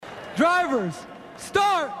Drivers,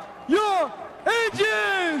 start your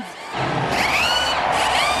engines!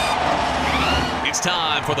 It's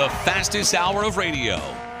time for the fastest hour of radio,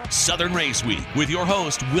 Southern Race Week, with your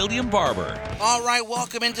host, William Barber. All right,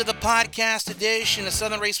 welcome into the podcast edition of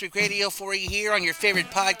Southern Race Week Radio for you here on your favorite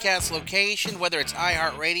podcast location, whether it's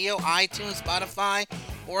iHeartRadio, iTunes, Spotify,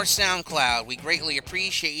 or SoundCloud. We greatly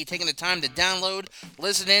appreciate you taking the time to download,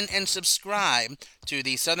 listen in, and subscribe to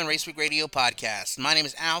the Southern Race Week Radio podcast. My name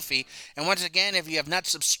is Alfie, and once again, if you have not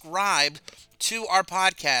subscribed to our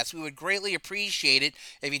podcast, we would greatly appreciate it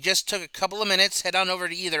if you just took a couple of minutes, head on over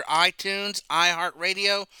to either iTunes,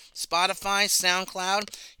 iHeartRadio, Spotify,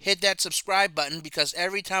 SoundCloud, hit that subscribe button, because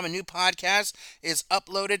every time a new podcast is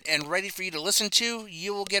uploaded and ready for you to listen to,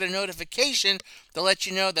 you will get a notification to let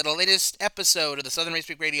you know that the latest episode of the Southern Race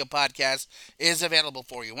Week Radio podcast is available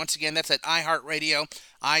for you. Once again, that's at iHeartRadio,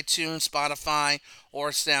 iTunes, Spotify,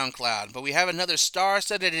 or SoundCloud. But we have another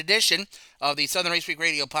star-studded edition of the Southern Race Week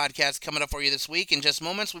Radio podcast coming up for you this week. In just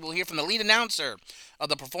moments, we will hear from the lead announcer of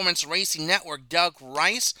the Performance Racing Network, Doug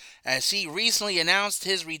Rice, as he recently announced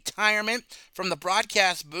his retirement from the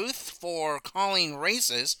broadcast booth for calling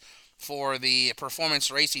races for the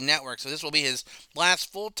Performance Racing Network. So this will be his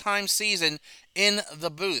last full-time season in the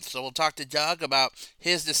booth. So we'll talk to Doug about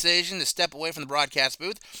his decision to step away from the broadcast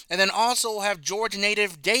booth. And then also we'll have Georgia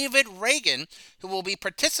native David Ragan, who will be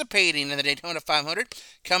participating in the Daytona 500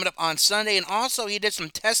 coming up on Sunday. And also he did some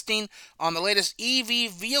testing on the latest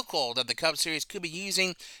EV vehicle that the Cup Series could be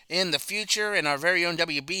using in the future. And our very own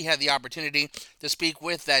WB had the opportunity to speak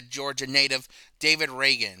with that Georgia native David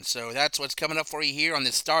Ragan. So that's what's coming up for you here on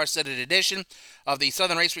this star-studded edition of the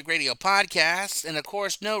Southern Race Week Radio podcast. And of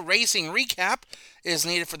course, no racing recap is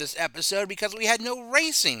needed for this episode because we had no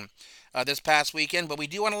racing this past weekend. But we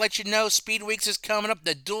do want to let you know Speed Weeks is coming up.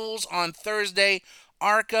 The duels on Thursday,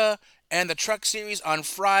 ARCA and the Truck Series on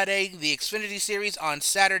Friday, the Xfinity Series on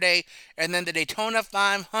Saturday, and then the Daytona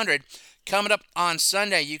 500 coming up on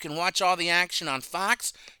Sunday. You can watch all the action on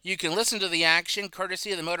Fox. You can listen to the action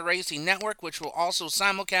courtesy of the Motor Racing Network, which will also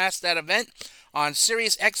simulcast that event on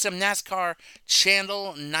Sirius XM NASCAR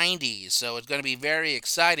Channel 90. So it's going to be very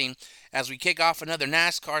exciting as we kick off another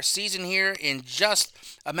NASCAR season here in just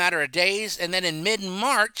a matter of days. And then in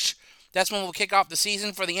mid-March, that's when we'll kick off the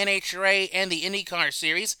season for the NHRA and the IndyCar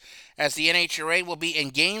Series, as the NHRA will be in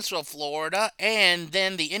Gainesville, Florida, and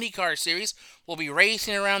then the IndyCar Series will be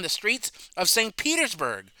racing around the streets of St.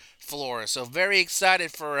 Petersburg, Florida. So very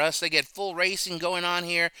excited for us to get full racing going on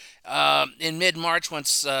here in mid-March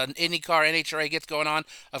once IndyCar NHRA gets going on.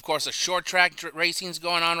 Of course, the short track racing is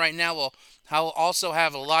going on right now. We'll also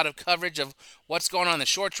have a lot of coverage of what's going on in the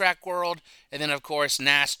short track world, and then of course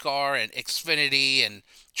NASCAR and Xfinity and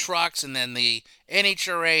trucks, and then the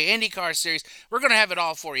NHRA IndyCar Series. We're going to have it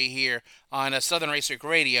all for you here on Southern Race Week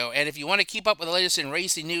Radio. And if you want to keep up with the latest in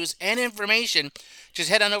racing news and information, just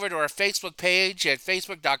head on over to our Facebook page at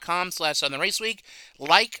facebook.com/Southern Race Week.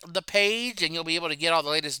 Like the page, and you'll be able to get all the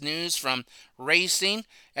latest news from racing.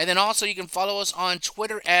 And then also you can follow us on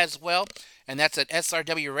Twitter as well, and that's at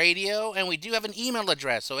SRW Radio. And we do have an email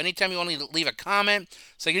address, so anytime you want to leave a comment,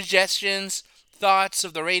 suggestions, thoughts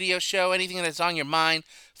of the radio show, anything that's on your mind,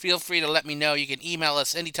 feel free to let me know. You can email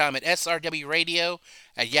us anytime at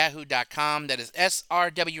srwradio@yahoo.com. That is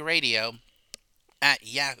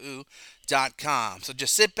srwradio@yahoo.com. So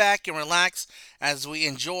just sit back and relax as we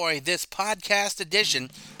enjoy this podcast edition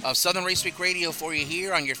of Southern Race Week Radio for you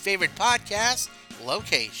here on your favorite podcast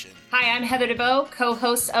location. Hi, I'm Heather DeVoe,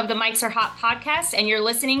 co-host of the Mics Are Hot podcast, and you're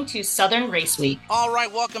listening to Southern Race Week. All right,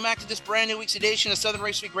 welcome back to this brand new week's edition of Southern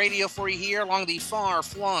Race Week Radio for you here along the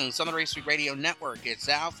far-flung Southern Race Week Radio network. It's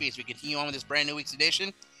Alfie as we continue on with this brand new week's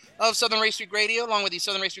edition of Southern Race Week Radio along with the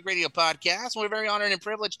Southern Race Week Radio podcast. And we're very honored and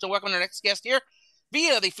privileged to welcome our next guest here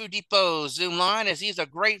via the Food Depot Zoom line, as he's a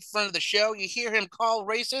great friend of the show. You hear him call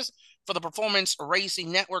races for the Performance Racing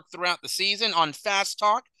Network throughout the season on Fast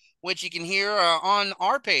Talk, which you can hear on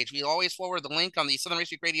our page. We always forward the link on the Southern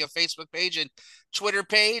Race Week Radio Facebook page and Twitter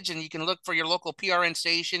page, and you can look for your local PRN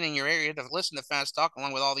station in your area to listen to Fast Talk,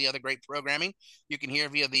 along with all the other great programming you can hear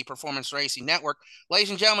via the Performance Racing Network.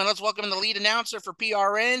 Ladies and gentlemen, let's welcome the lead announcer for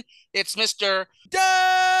PRN. It's Mr. Doug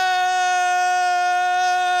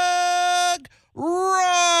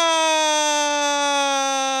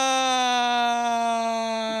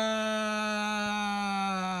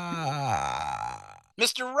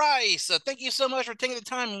Mr. Rice, thank you so much for taking the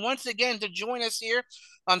time once again to join us here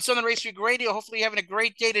on Southern Race Week Radio. Hopefully you're having a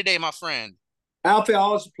great day today, my friend. Alfie,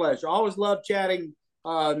 always a pleasure. Always love chatting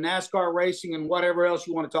NASCAR racing and whatever else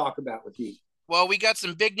you want to talk about with you. Well, we got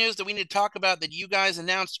some big news that we need to talk about that you guys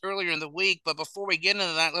announced earlier in the week. But before we get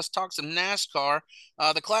into that, let's talk some NASCAR.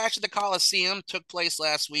 The Clash at the Coliseum took place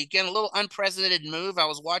last weekend. A little unprecedented move. I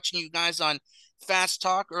was watching you guys on Fast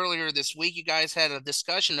Talk earlier this week. You guys had a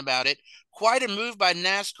discussion about it. Quite a move by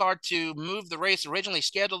NASCAR to move the race originally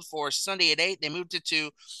scheduled for Sunday at 8. They moved it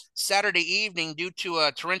to Saturday evening due to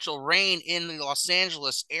a torrential rain in the Los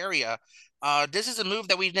Angeles area. This is a move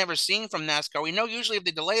that we've never seen from NASCAR. We know usually if they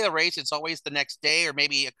delay the race, it's always the next day or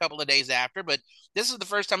maybe a couple of days after, but this is the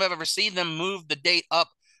first time I've ever seen them move the date up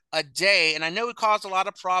a day. And I know it caused a lot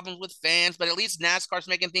of problems with fans, but at least NASCAR's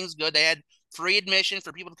making things good. They had free admission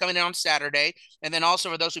for people coming in on Saturday. And then also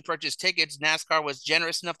for those who purchased tickets, NASCAR was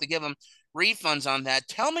generous enough to give them refunds on that.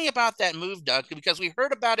 Tell me about that move, Doug, because we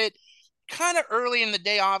heard about it kind of early in the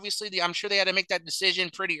day. Obviously, I'm sure they had to make that decision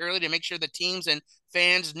pretty early to make sure the teams and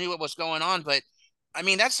fans knew what was going on. But I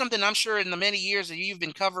mean, that's something I'm sure in the many years that you've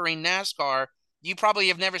been covering NASCAR, you probably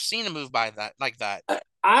have never seen a move by that like that.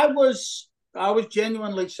 I was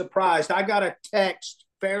genuinely surprised. I got a text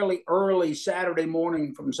fairly early Saturday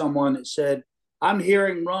morning from someone that said, I'm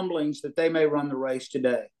hearing rumblings that they may run the race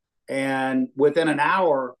today. And within an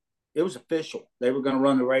hour, it was official. They were going to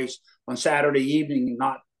run the race on Saturday evening,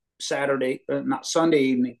 not Sunday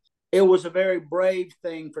evening. It was a very brave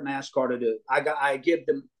thing for NASCAR to do. I give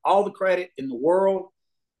them all the credit in the world.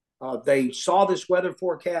 They saw this weather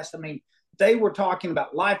forecast. I mean, they were talking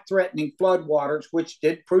about life-threatening floodwaters, which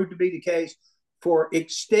did prove to be the case for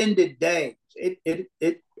extended days.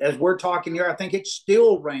 It as we're talking here, I think it's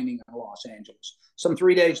still raining in Los Angeles. Some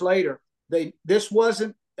 3 days later, this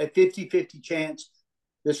wasn't a 50-50 chance.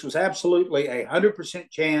 This was absolutely a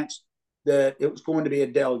 100% chance that it was going to be a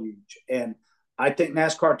deluge. And I think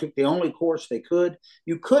NASCAR took the only course they could.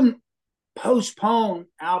 You couldn't postpone,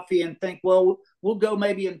 Alfie, and think, well, we'll go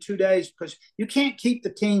maybe in 2 days, because you can't keep the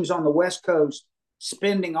teams on the West Coast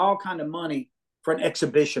spending all kind of money for an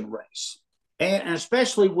exhibition race. And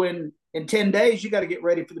especially when in 10 days, you got to get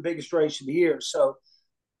ready for the biggest race of the year. So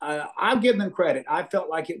I'll give them credit. I felt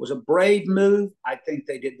like it was a brave move. I think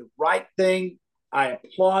they did the right thing. I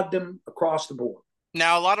applaud them across the board.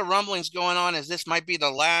 Now, a lot of rumblings going on as this might be the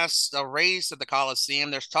last race at the Coliseum.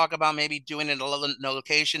 There's talk about maybe doing it in a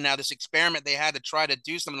location. Now, this experiment they had to try to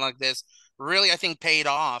do something like this really, I think, paid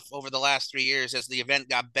off over the last 3 years as the event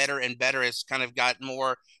got better and better, as kind of got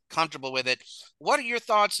more comfortable with it. What are your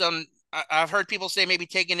thoughts on, I've heard people say maybe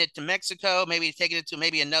taking it to Mexico, maybe taking it to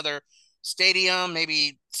maybe another stadium,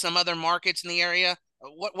 maybe some other markets in the area.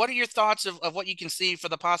 What are your thoughts of what you can see for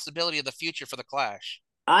the possibility of the future for the Clash?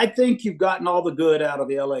 I think you've gotten all the good out of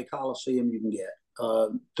the LA Coliseum you can get.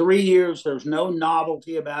 3 years, there's no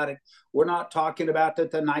novelty about it. We're not talking about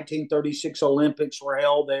that the 1936 Olympics were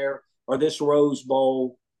held there or this Rose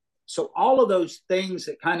Bowl. So all of those things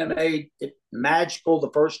that kind of made it magical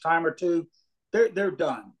the first time or two, they're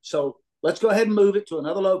done. So let's go ahead and move it to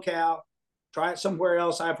another locale. Try it somewhere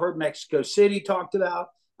else. I've heard Mexico City talked about.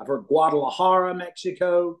 I've heard Guadalajara,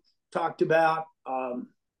 Mexico talked about.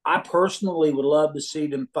 I personally would love to see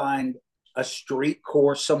them find a street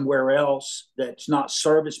course somewhere else that's not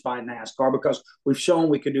serviced by NASCAR, because we've shown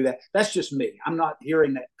we could do that. That's just me. I'm not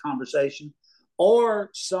hearing that conversation. Or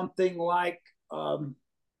something like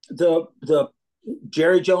the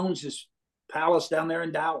Jerry Jones's Palace down there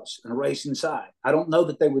in Dallas and a race inside. I don't know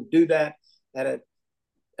that they would do that at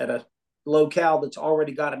a locale that's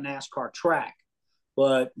already got a NASCAR track,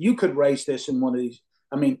 but you could race this in one of these.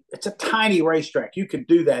 I mean, it's a tiny racetrack. You could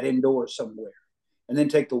do that indoors somewhere and then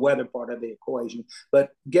take the weather part of the equation. But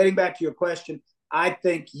getting back to your question, I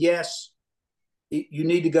think, yes, you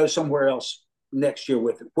need to go somewhere else next year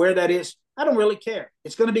with it. Where that is, I don't really care.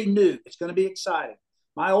 It's going to be new. It's going to be exciting.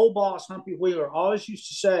 My old boss, Humpy Wheeler, always used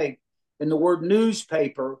to say, in the word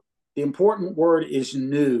newspaper, the important word is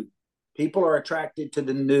new. People are attracted to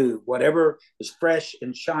the new. Whatever is fresh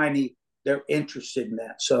and shiny, they're interested in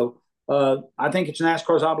that. So I think it's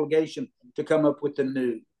NASCAR's obligation to come up with the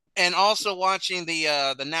new. And also watching the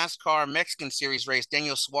NASCAR Mexican Series race,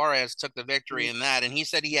 Daniel Suarez took the victory in that, and he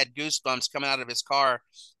said he had goosebumps coming out of his car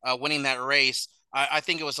winning that race. I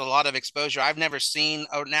think it was a lot of exposure. I've never seen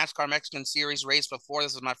a NASCAR Mexican Series race before.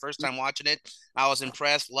 This is my first time watching it. I was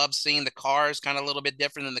impressed. Loved seeing the cars, kind of a little bit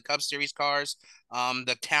different than the Cup Series cars.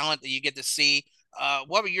 The talent that you get to see.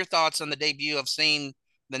 What were your thoughts on the debut of seeing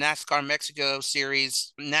the NASCAR Mexico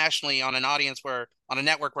Series nationally on a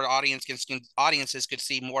network where audiences could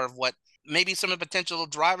see more of what maybe some of the potential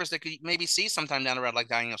drivers that could maybe see sometime down the road, like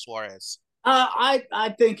Daniel Suarez?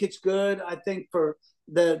 I think it's good. I think for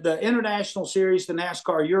the International Series, the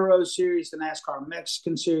NASCAR Euro Series, the NASCAR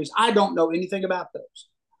Mexican Series, I don't know anything about those.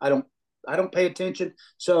 I don't I don't pay attention.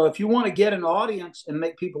 So if you want to get an audience and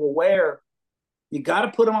make people aware, you got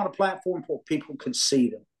to put them on a platform where people can see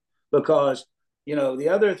them, because the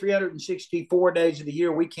other 364 days of the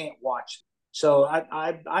year we can't watch them. So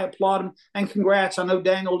I applaud him, and congrats. I know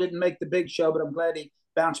Daniel didn't make the big show, but I'm glad he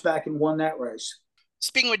bounced back and won that race.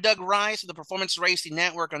 Speaking with Doug Rice of the Performance Racing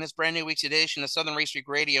Network on this brand new week's edition of Southern Race Week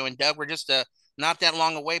Radio. And Doug, we're just not that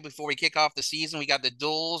long away before we kick off the season. We got the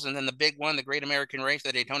duels and then the big one, the Great American Race,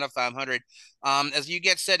 the Daytona 500. As you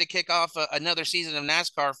get set to kick off another season of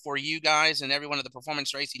NASCAR for you guys and everyone at the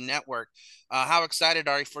Performance Racing Network, how excited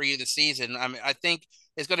are you for you this season? I mean, I think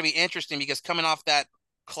it's going to be interesting because coming off that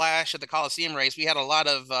clash at the Coliseum race, we had a lot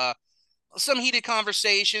of some heated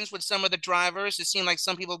conversations with some of the drivers. It seemed like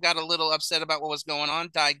some people got a little upset about what was going on.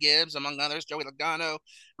 Ty Gibbs, among others, Joey Logano,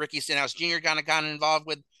 Ricky Stenhouse Jr. got involved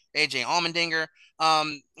with AJ Allmendinger.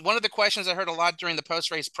 One of the questions I heard a lot during the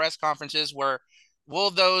post-race press conferences were,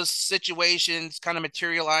 will those situations kind of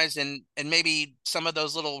materialize and maybe some of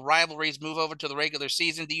those little rivalries move over to the regular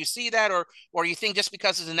season? Do you see that, or do you think just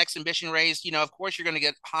because it's an exhibition race, of course you're going to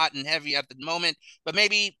get hot and heavy at the moment, but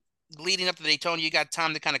maybe leading up to the Daytona, you got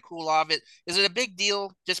time to kind of cool off it? Is it a big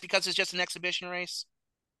deal just because it's just an exhibition race?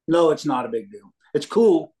 No, it's not a big deal. It's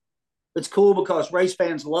cool. It's cool because race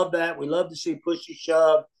fans love that. We love to see pushy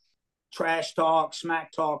shove, trash talk,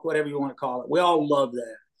 smack talk, whatever you want to call it. We all love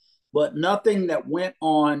that. But nothing that went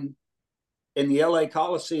on in the LA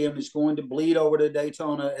Coliseum is going to bleed over to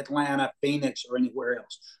Daytona, Atlanta, Phoenix, or anywhere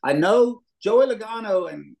else. I know Joey Logano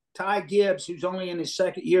and Ty Gibbs, who's only in his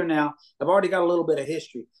second year now, have already got a little bit of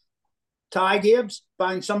history. Ty Gibbs,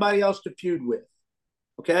 find somebody else to feud with.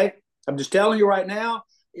 Okay? I'm just telling you right now,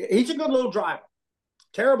 he's a good little driver.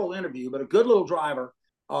 Terrible interview, but a good little driver.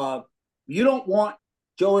 You don't want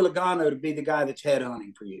Joey Logano to be the guy that's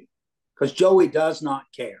headhunting for you, because Joey does not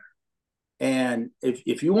care. And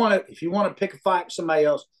if you want to pick a fight with somebody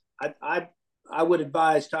else, I would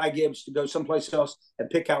advise Ty Gibbs to go someplace else and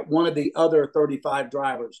pick out one of the other 35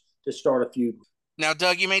 drivers to start a feud with. Now,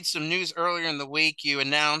 Doug, you made some news earlier in the week. You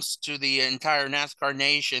announced to the entire NASCAR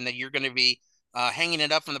nation that you're going to be hanging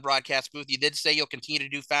it up from the broadcast booth. You did say you'll continue to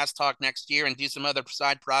do Fast Talk next year and do some other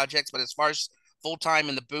side projects, but as far as full-time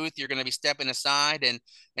in the booth, you're going to be stepping aside and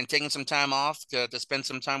taking some time off to spend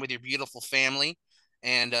some time with your beautiful family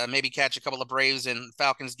and maybe catch a couple of Braves and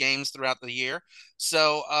Falcons games throughout the year.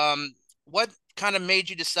 So what kind of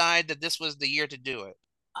made you decide that this was the year to do it?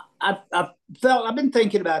 I've been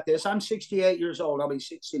thinking about this. I'm 68 years old. I'll be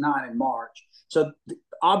 69 in March. So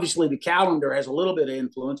obviously the calendar has a little bit of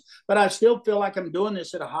influence, but I still feel like I'm doing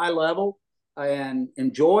this at a high level and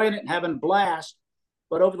enjoying it and having a blast.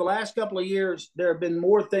 But over the last couple of years, there have been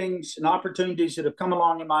more things and opportunities that have come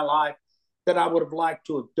along in my life that I would have liked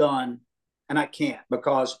to have done, and I can't,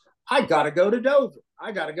 because I got to go to Dover.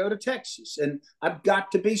 I got to go to Texas, and I've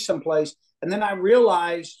got to be someplace. And then I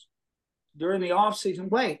realized during the off season,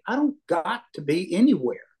 wait, I don't got to be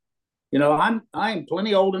anywhere. I am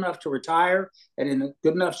plenty old enough to retire and in a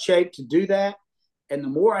good enough shape to do that. And the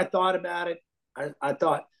more I thought about it, I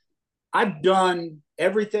thought I've done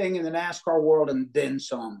everything in the NASCAR world and then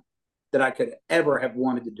some that I could ever have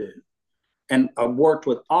wanted to do. And I've worked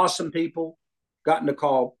with awesome people, gotten to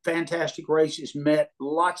call fantastic races, met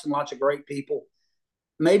lots and lots of great people.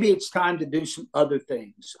 Maybe it's time to do some other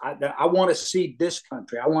things. I want to see this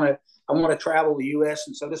country. I want to travel the U.S.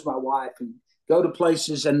 And so does my wife, and go to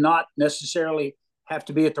places and not necessarily have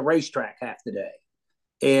to be at the racetrack half the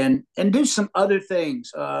day, and do some other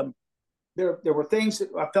things. There were things that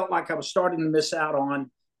I felt like I was starting to miss out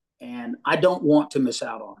on, and I don't want to miss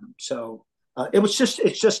out on them. So it's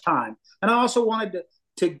just time. And I also wanted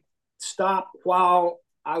to stop while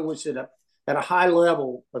I was at a high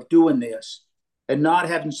level of doing this, and not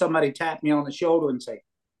having somebody tap me on the shoulder and say,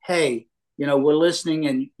 hey, we're listening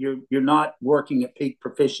and you're not working at peak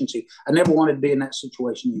proficiency. I never wanted to be in that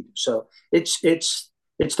situation either. So it's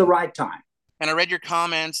the right time. And I read your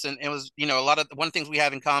comments, and it was, one of the things we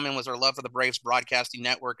have in common was our love for the Braves Broadcasting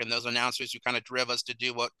Network and those announcers who kind of drove us to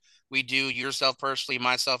do what we do. Yourself personally,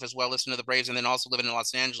 myself as well, listening to the Braves, and then also living in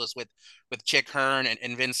Los Angeles with Chick Hearn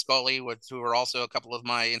and Vince Scully, who are also a couple of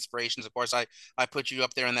my inspirations. Of course, I put you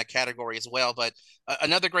up there in that category as well. But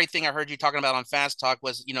another great thing I heard you talking about on Fast Talk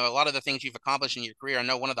was, a lot of the things you've accomplished in your career. I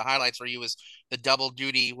know one of the highlights for you was the double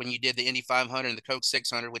duty when you did the Indy 500 and the Coke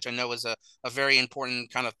 600, which I know was a very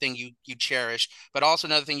important kind of thing you cherish. But also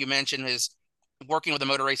another thing you mentioned is working with the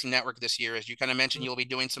Motor Racing Network this year. As you kind of mentioned, you'll be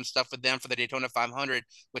doing some stuff with them for the Daytona 500,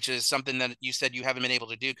 which is something that you said you haven't been able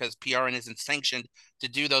to do because PRN isn't sanctioned to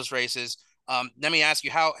do those races. Let me ask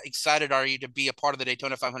you, how excited are you to be a part of the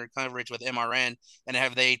Daytona 500 coverage with MRN? And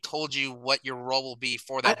have they told you what your role will be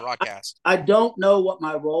for that broadcast? I don't know what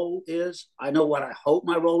my role is. I know what I hope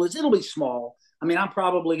my role is. It'll be small. I mean, I'm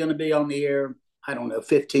probably going to be on the air, I don't know,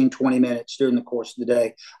 15, 20 minutes during the course of the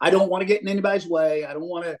day. I don't want to get in anybody's way. I don't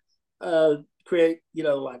want to create,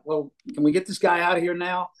 like, well, can we get this guy out of here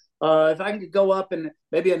now? If I can go up and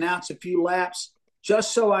maybe announce a few laps,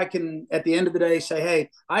 just so I can, at the end of the day, say,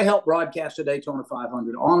 hey, I helped broadcast the Daytona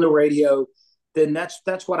 500 on the radio, then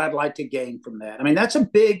that's what I'd like to gain from that. I mean, that's a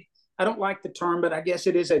big, I don't like the term, but I guess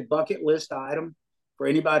it is a bucket list item for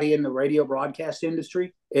anybody in the radio broadcast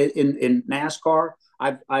industry in NASCAR.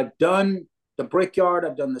 I've done the Brickyard,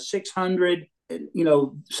 I've done the 600,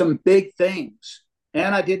 some big things.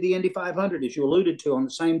 And I did the Indy 500, as you alluded to, on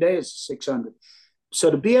the same day as the 600.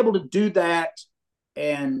 So to be able to do that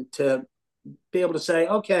and to be able to say,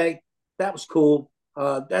 okay, that was cool.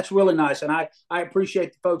 That's really nice. And I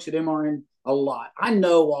appreciate the folks at MRN a lot. I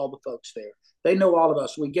know all the folks there. They know all of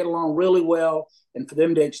us. We get along really well. And for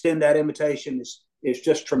them to extend that invitation is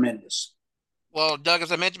just tremendous. Well, Doug,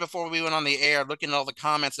 as I mentioned before we went on the air, looking at all the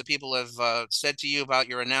comments that people have said to you about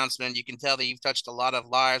your announcement, you can tell that you've touched a lot of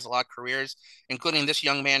lives, a lot of careers, including this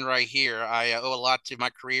young man right here. I owe a lot to my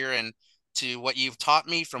career and to what you've taught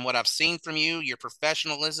me from what I've seen from you, your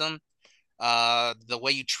professionalism, the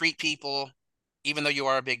way you treat people, even though you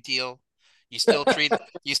are a big deal. You still treat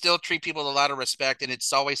people with a lot of respect, and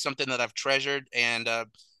it's always something that I've treasured. And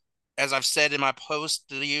as I've said in my post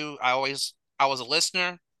to you, I was a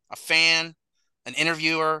listener, a fan, an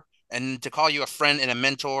interviewer, and to call you a friend and a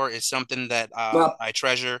mentor is something that I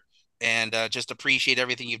treasure, and just appreciate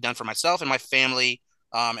everything you've done for myself and my family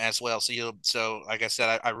as well. So like I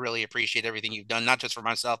said, I really appreciate everything you've done, not just for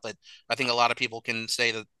myself, but I think a lot of people can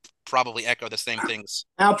say that, probably echo the same things.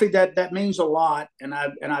 Alfie, that means a lot, and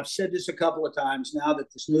I've said this a couple of times now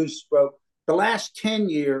that this news broke. The last 10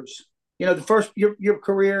 years, the first your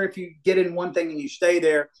career, if you get in one thing and you stay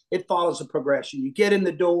there, it follows a progression. You get in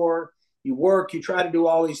the door, you work, you try to do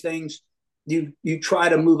all these things, you try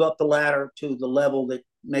to move up the ladder to the level that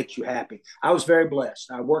makes you happy. I was very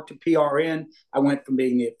blessed. I worked at PRN. I went from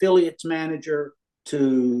being the affiliates manager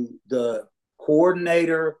to the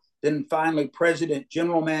coordinator, then finally president,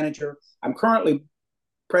 general manager. I'm currently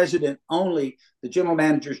president only. The general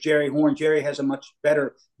manager is Jerry Horn. Jerry has a much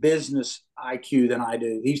better business IQ than I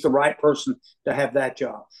do. He's the right person to have that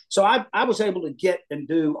job. So I was able to get and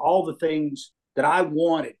do all the things that I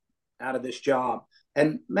wanted out of this job.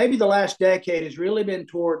 And maybe the last decade has really been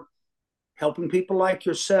toward helping people like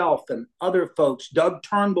yourself and other folks. Doug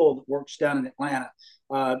Turnbull, that works down in Atlanta,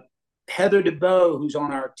 Heather DeBow, who's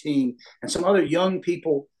on our team, and some other young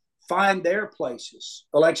people find their places.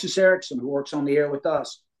 Alexis Erickson, who works on the air with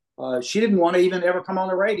us, she didn't want to even ever come on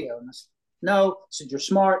the radio. And I said, no, I said, you're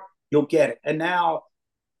smart, you'll get it. And now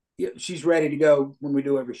she's ready to go when we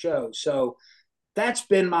do every show. So that's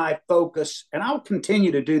been my focus. And I'll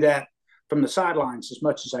continue to do that from the sidelines as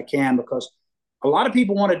much as I can, because a lot of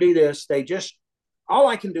people want to do this. All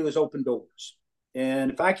I can do is open doors.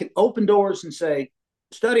 And if I can open doors and say,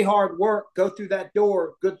 study hard, work, go through that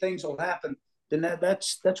door, good things will happen, then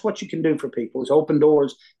that's what you can do for people, is open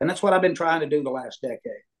doors. And that's what I've been trying to do the last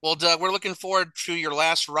decade. Well, Doug, we're looking forward to your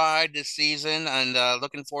last ride this season, and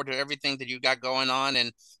looking forward to everything that you got going on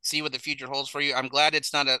and see what the future holds for you. I'm glad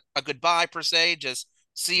it's not a goodbye per se, just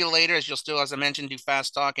see you later, as you'll still, as I mentioned, do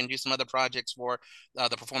Fast Talk and do some other projects for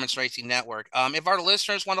the Performance Racing Network. If our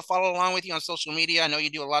listeners want to follow along with you on social media, I know you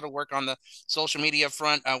do a lot of work on the social media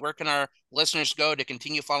front. Where can our listeners go to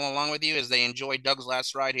continue following along with you as they enjoy Doug's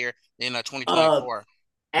last ride here in 2024?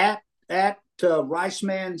 At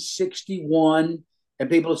Riceman61, and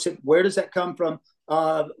people said, where does that come from?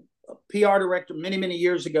 PR director many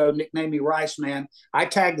years ago nicknamed me Rice Man. I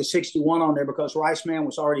tagged the 61 on there because Rice Man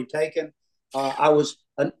was already taken. I was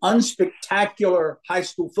an unspectacular high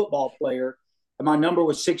school football player, and my number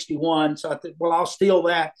was 61. So I thought, well, I'll steal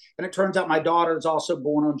that. And it turns out my daughter is also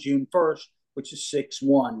born on June 1st, which is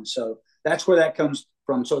 6-1. So that's where that comes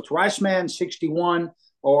from. So it's Riceman61,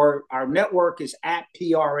 or our network is at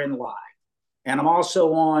PRN Live. And I'm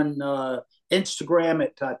also on Instagram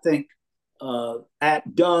at, I think, at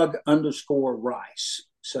Doug_Rice.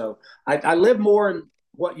 So I live more in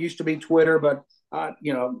what used to be Twitter, but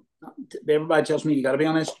everybody tells me you got to be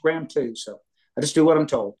on Instagram too. So I just do what I'm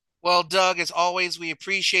told. Well, Doug, as always, we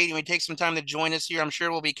appreciate you. We take some time to join us here. I'm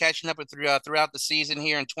sure we'll be catching up with throughout the season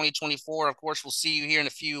here in 2024. Of course, we'll see you here in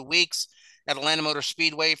a few weeks at Atlanta Motor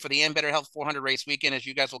Speedway for the Better Health 400 race weekend, as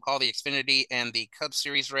you guys will call the Xfinity and the Cup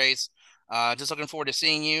Series race. Just looking forward to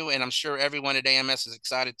seeing you, and I'm sure everyone at AMS is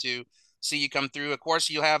excited to see you come through. Of course,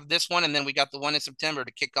 you have this one, and then we got the one in September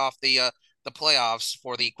to kick off the playoffs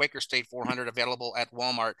for the Quaker State 400 available at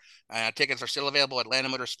Walmart. Tickets are still available at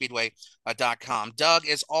LandonMotorspeedway.com. Doug,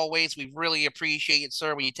 as always, we really appreciate it,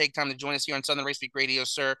 sir, when you take time to join us here on Southern Race Week Radio,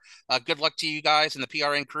 sir. Good luck to you guys and the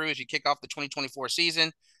PRN crew as you kick off the 2024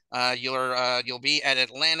 season. You'll be at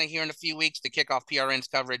Atlanta here in a few weeks to kick off PRN's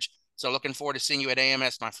coverage. So looking forward to seeing you at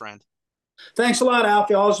AMS, my friend. Thanks a lot,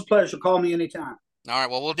 Alfie. Always a pleasure. Call me anytime. All right.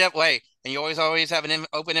 Well, we'll definitely, and you always have an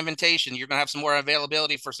open invitation. You're going to have some more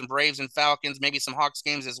availability for some Braves and Falcons, maybe some Hawks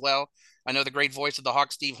games as well. I know the great voice of the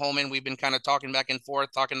Hawks, Steve Holman. We've been kind of talking back and forth,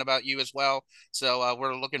 talking about you as well. So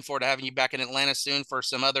we're looking forward to having you back in Atlanta soon for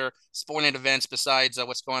some other sporting events besides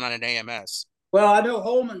what's going on at AMS. Well, I know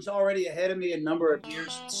Holman's already ahead of me a number of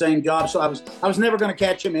years, same job, so I was never going to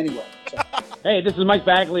catch him anyway. So. Hey, this is Mike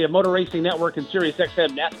Bagley of Motor Racing Network and Sirius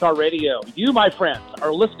XM NASCAR Radio. You, my friends,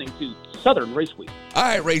 are listening to Southern Race Week. All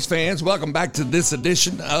right, race fans, welcome back to this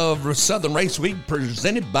edition of Southern Race Week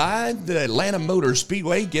presented by the Atlanta Motor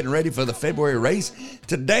Speedway, getting ready for the February race.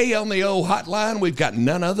 Today on the old hotline, we've got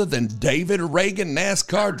none other than David Ragan,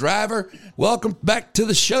 NASCAR driver. Welcome back to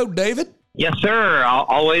the show, David. Yes, sir.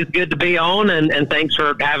 Always good to be on, and thanks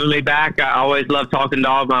for having me back. I always love talking to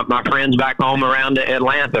all my friends back home around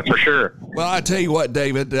Atlanta, for sure. Well, I tell you what,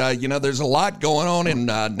 David, there's a lot going on in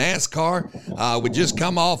NASCAR. We just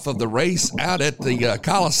come off of the race out at the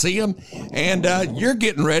Coliseum, and you're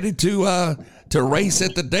getting ready to race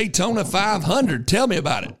at the Daytona 500. Tell me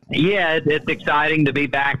about it. Yeah, it's exciting to be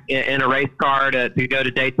back in a race car to go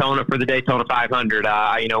to Daytona for the Daytona 500.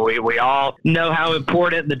 We all know how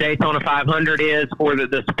important the Daytona 500 is for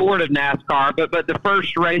the sport of NASCAR, but the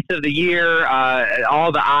first race of the year,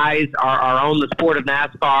 all the eyes are on the sport of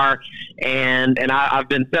NASCAR, and I've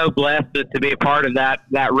been so blessed to be a part of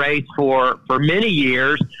that race for many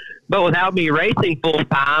years. But without me racing full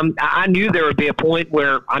time, I knew there would be a point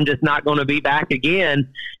where I'm just not going to be back again.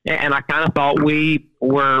 And I kind of thought we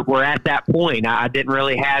were at that point. I didn't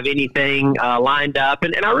really have anything lined up,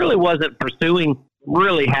 and I really wasn't pursuing.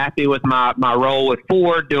 Really happy with my role with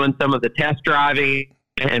Ford, doing some of the test driving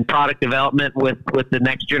and product development with the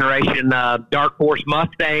next generation Dark Horse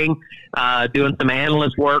Mustang, doing some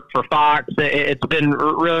analyst work for Fox. It's been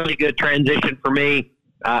a really good transition for me.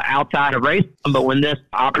 Outside of racing, but when this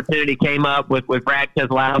opportunity came up with Brad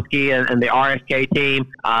Keselowski and the RFK team,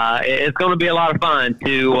 it's going to be a lot of fun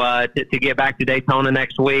to get back to Daytona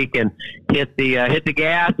next week and hit the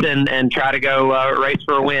gas and try to go race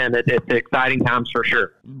for a win. It's exciting times for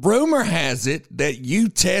sure. Rumor has it that you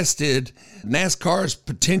tested NASCAR's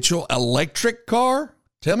potential electric car.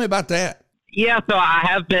 Tell me about that. Yeah, so I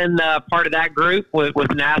have been part of that group with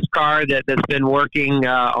NASCAR that's been working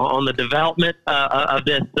on the development of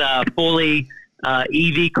this fully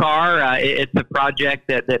EV car. It's a project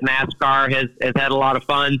that NASCAR has had a lot of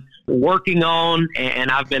fun working on,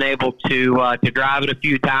 and I've been able to drive it a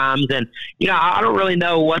few times. And, I don't really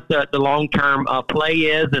know what the long-term play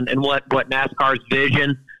is and what NASCAR's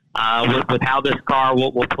vision with how this car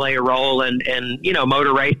will play a role in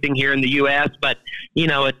motor racing here in the U.S. But,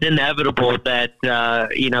 it's inevitable that,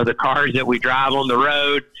 the cars that we drive on the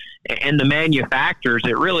road and the manufacturers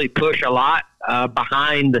that really push a lot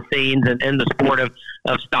behind the scenes in the sport of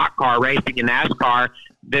stock car racing and NASCAR,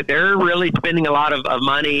 that they're really spending a lot of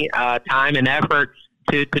money, time, and effort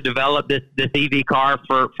to develop this EV car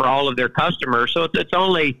for all of their customers. So it's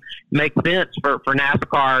only makes sense for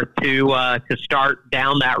NASCAR to start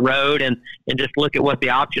down that road and just look at what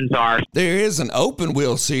the options are. There is an open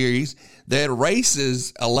wheel series that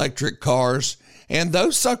races electric cars, and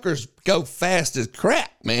those suckers go fast as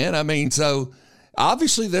crap, man. I mean, so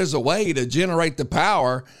obviously there's a way to generate the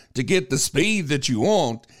power to get the speed that you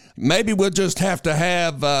want. Maybe we'll just have to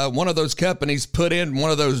have one of those companies put in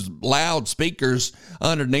one of those loud speakers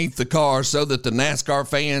underneath the car so that the NASCAR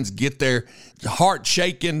fans get their heart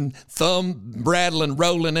shaking, thumb rattling,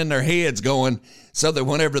 rolling in their heads going, so that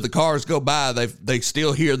whenever the cars go by, they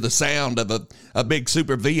still hear the sound of a big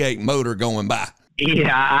Super V8 motor going by.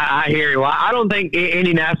 Yeah, I hear you. Well, I don't think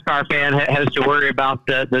any NASCAR fan has to worry about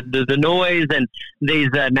the noise and these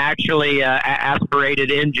naturally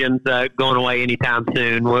aspirated engines going away anytime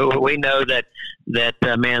soon. We know that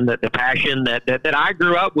man, the passion that I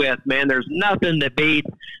grew up with, man, there's nothing that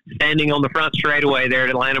beats standing on the front straightaway there at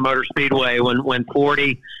Atlanta Motor Speedway when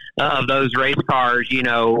 40 of those race cars,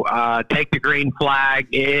 take the green flag.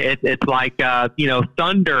 It's like,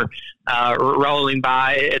 thunder rolling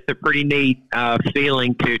by. It's a pretty neat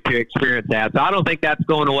feeling to experience that. So I don't think that's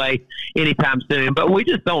going away anytime soon, but we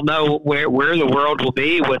just don't know where the world will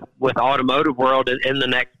be with automotive world in the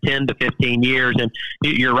next 10 to 15 years. And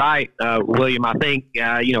you're right, William, I think,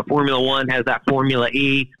 Formula One has that Formula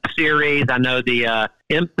E series. I know the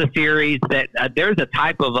IMSA series, that there's a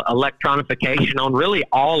type of electronification on really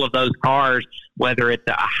all of those cars, whether it's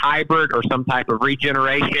a hybrid or some type of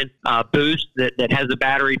regeneration boost that has a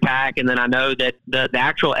battery pack. And then I know that the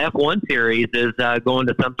actual F1 series is going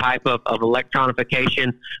to some type of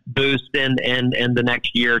electronification boost in the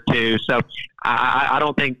next year or two. So I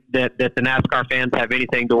don't think that the NASCAR fans have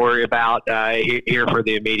anything to worry about here for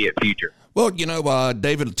the immediate future. Well,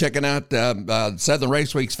 David, checking out Southern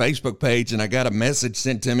Race Week's Facebook page, and I got a message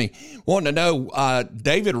sent to me wanting to know,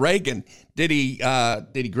 David Ragan, did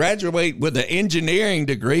he graduate with an engineering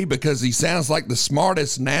degree? Because he sounds like the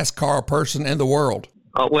smartest NASCAR person in the world.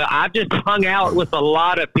 Well, I've just hung out with a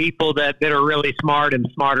lot of people that are really smart and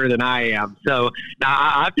smarter than I am. So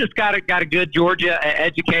I've just got a good Georgia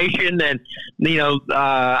education, and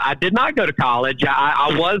I did not go to college.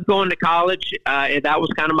 I was going to college. That was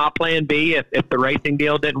kind of my plan B if the racing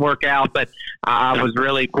deal didn't work out. But I was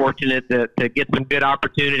really fortunate to get some good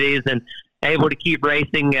opportunities and able to keep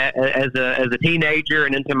racing as a teenager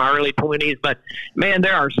and into my early 20s. But, man,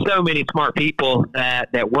 there are so many smart people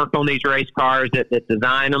that work on these race cars, that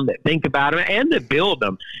design them, that think about them, and that build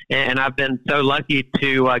them. And I've been so lucky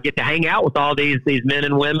to get to hang out with all these men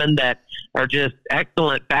and women that are just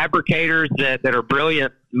excellent fabricators, that are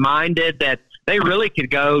brilliant-minded, that they really could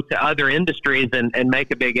go to other industries and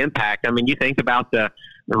make a big impact. I mean, you think about the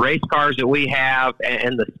race cars that we have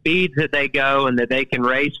and the speeds that they go and that they can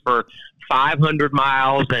race for 500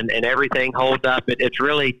 miles and everything holds up. It's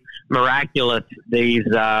really miraculous. These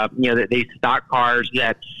these stock cars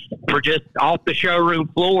that were just off the showroom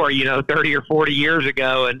floor 30 or 40 years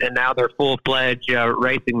ago, and now they're full-fledged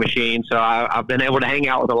racing machines. So I've been able to hang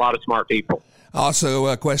out with a lot of smart people. Also,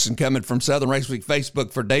 a question coming from Southern Race Week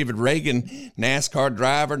Facebook for David Ragan, NASCAR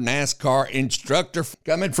driver, NASCAR instructor.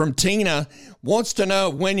 Coming from Tina, wants to know,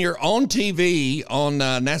 when you're on TV on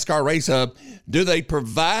NASCAR Race Hub, do they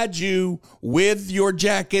provide you with your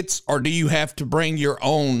jackets, or do you have to bring your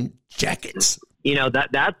own jackets?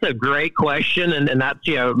 That's a great question, and that's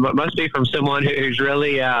must be from someone who's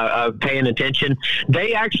really paying attention.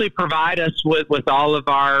 They actually provide us with all of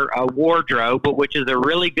our wardrobe, which is a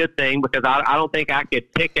really good thing, because I don't think I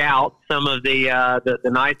could pick out some of the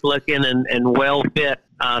nice looking and well fit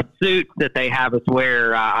suits that they have us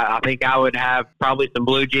wear. I think I would have probably some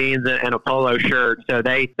blue jeans and a polo shirt. So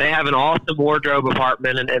they have an awesome wardrobe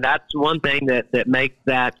department, and that's one thing that makes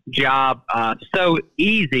that job so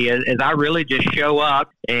easy, is I really just show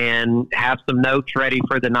up and have some notes ready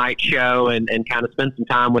for the night show and kind of spend some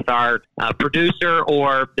time with our producer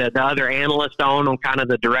or the other analyst on kind of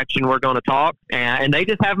the direction we're going to talk. And they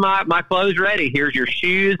just have my clothes ready. Here's your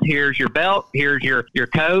shoes. Here's your belt. Here's your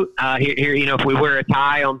coat. Here, if we wear a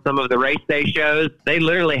tie on some of the race day shows, they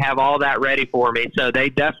literally have all that ready for me. So they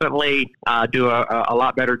definitely do a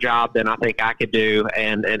lot better job than I think I could do,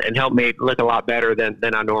 and help me look a lot better than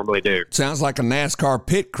I normally do. Sounds like a NASCAR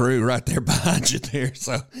pit crew right there behind you there.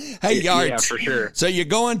 So, hey, Yards. Yeah, for sure. So you're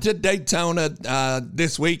going to Daytona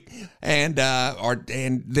this week, and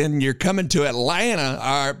then you're coming to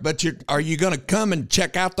Atlanta. But are you going to come and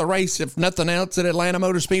check out the race, if nothing else, at Atlanta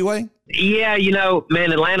Motor Speedway? Yeah,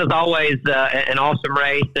 man, Atlanta's always an awesome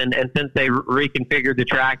race, and since they reconfigured the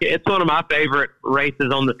track, it's one of my favorite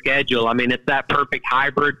races on the schedule. I mean, it's that perfect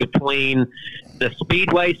hybrid between the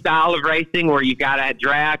speedway style of racing, where you got to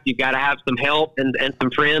draft, you got to have some help and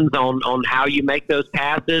some friends on how you make those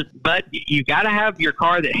passes, but you got to have your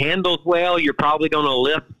car that handles well. You're probably going to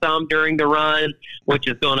lift some during the run, which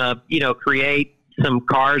is going to, create some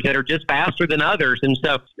cars that are just faster than others. And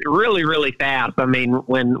so really, really fast. I mean,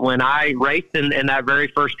 when I raced in that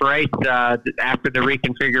very first race after the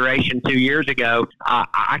reconfiguration 2 years ago,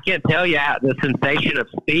 I can't tell you the sensation of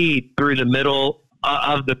speed through the middle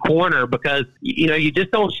of the corner, because, you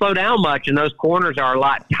just don't slow down much, and those corners are a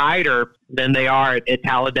lot tighter than they are at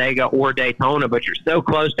Talladega or Daytona, but you're so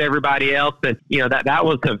close to everybody else that, that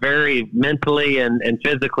was a very mentally and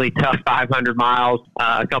physically tough 500 miles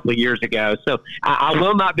a couple of years ago. So I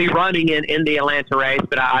will not be running in the Atlanta race,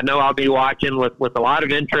 but I know I'll be watching with a lot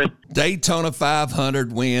of interest. Daytona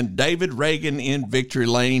 500 win, David Ragan in victory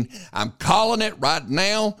lane. I'm calling it right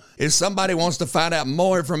now. If somebody wants to find out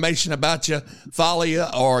more information about you, follow you,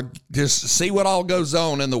 or just see what all goes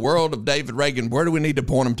on in the world of David Ragan, where do we need to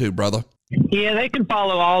point them to, brother? Yeah, they can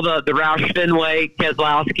follow all the Roush Fenway,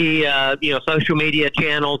 Keselowski, social media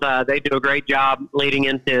channels. They do a great job leading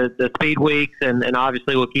into the speed weeks, and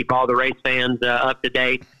obviously we'll keep all the race fans up to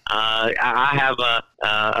date. I have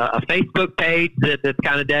a Facebook page that's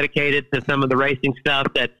kind of dedicated to some of the racing stuff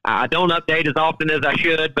that I don't update as often as I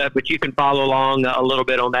should, but you can follow along a little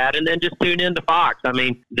bit on that, and then just tune in to Fox. I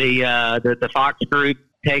mean, the Fox group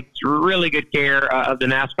takes really good care of the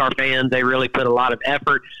NASCAR fans. They really put a lot of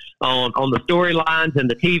effort on the storylines and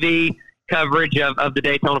the TV coverage of the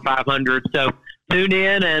Daytona 500. So tune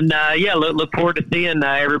in and look forward to seeing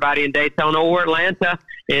everybody in Daytona or Atlanta.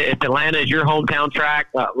 If Atlanta is your hometown track,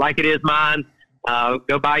 like it is mine,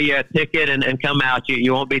 go buy you a ticket and come out.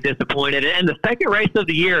 You won't be disappointed. And the second race of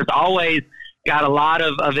the year has always got a lot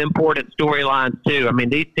of important storylines too. I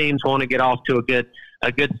mean, these teams want to get off to a good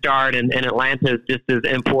start, and Atlanta is just as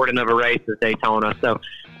important of a race as Daytona. So,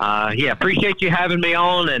 appreciate you having me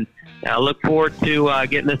on, and I look forward to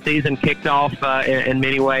getting the season kicked off in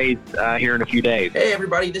many ways here in a few days. Hey,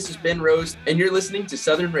 everybody, this is Ben Rose, and you're listening to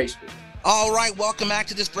Southern Race Week. All right, welcome back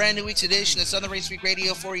to this brand new week's edition of Southern Race Week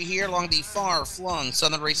Radio for you here along the far-flung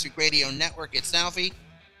Southern Race Week Radio network at Southie,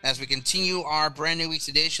 as we continue our brand new week's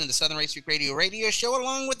edition of the Southern Race Week Radio show,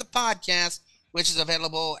 along with the podcast, which is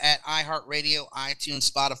available at iHeartRadio, iTunes,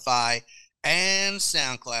 Spotify, and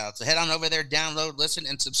SoundCloud. So head on over there, download, listen,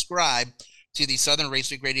 and subscribe to the Southern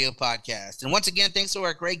Race Week Radio podcast. And once again, thanks to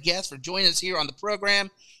our great guests for joining us here on the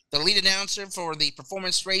program. The lead announcer for the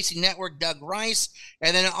Performance Racing Network, Doug Rice,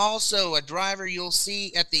 and then also a driver you'll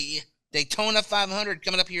see at the Daytona 500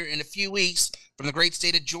 coming up here in a few weeks from the great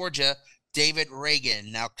state of Georgia, David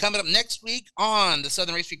Ragan. Now, coming up next week on the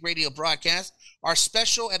Southern Race Week Radio broadcast, our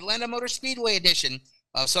special Atlanta Motor Speedway edition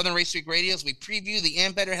of Southern Race Week Radio as we preview the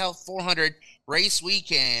And Better Health 400 race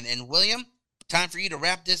weekend. And William, time for you to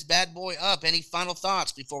wrap this bad boy up. Any final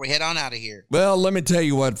thoughts before we head on out of here? Well, let me tell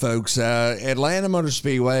you what, folks. Atlanta Motor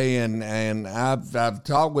Speedway, and I've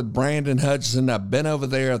talked with Brandon Hutchison. I've been over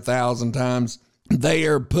there 1,000 times. They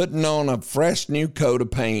are putting on a fresh new coat of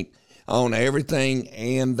paint on everything,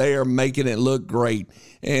 and they are making it look great.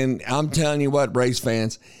 And I'm telling you what, race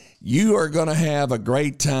fans, you are going to have a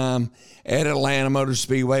great time at Atlanta Motor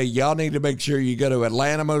Speedway. Y'all need to make sure you go to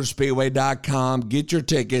atlantamotorspeedway.com, get your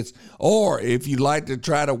tickets, or if you'd like to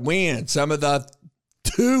try to win some of the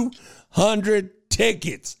 200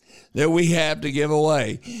 tickets that we have to give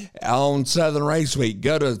away on Southern Race Week,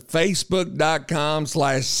 go to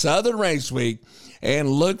facebook.com/Southern Race Week and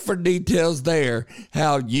look for details there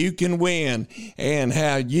how you can win and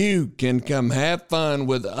how you can come have fun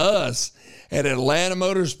with us at Atlanta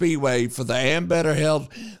Motor Speedway for the And Better Health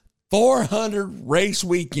 400 race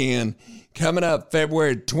weekend coming up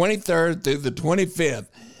February 23rd through the 25th.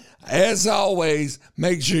 As always,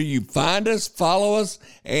 make sure you find us, follow us,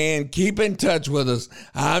 and keep in touch with us.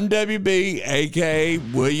 I'm WB, a.k.a.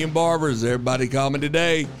 William Barber, as everybody call me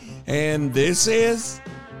today. And this is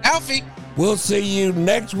Alfie. We'll see you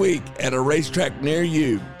next week at a racetrack near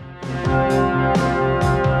you.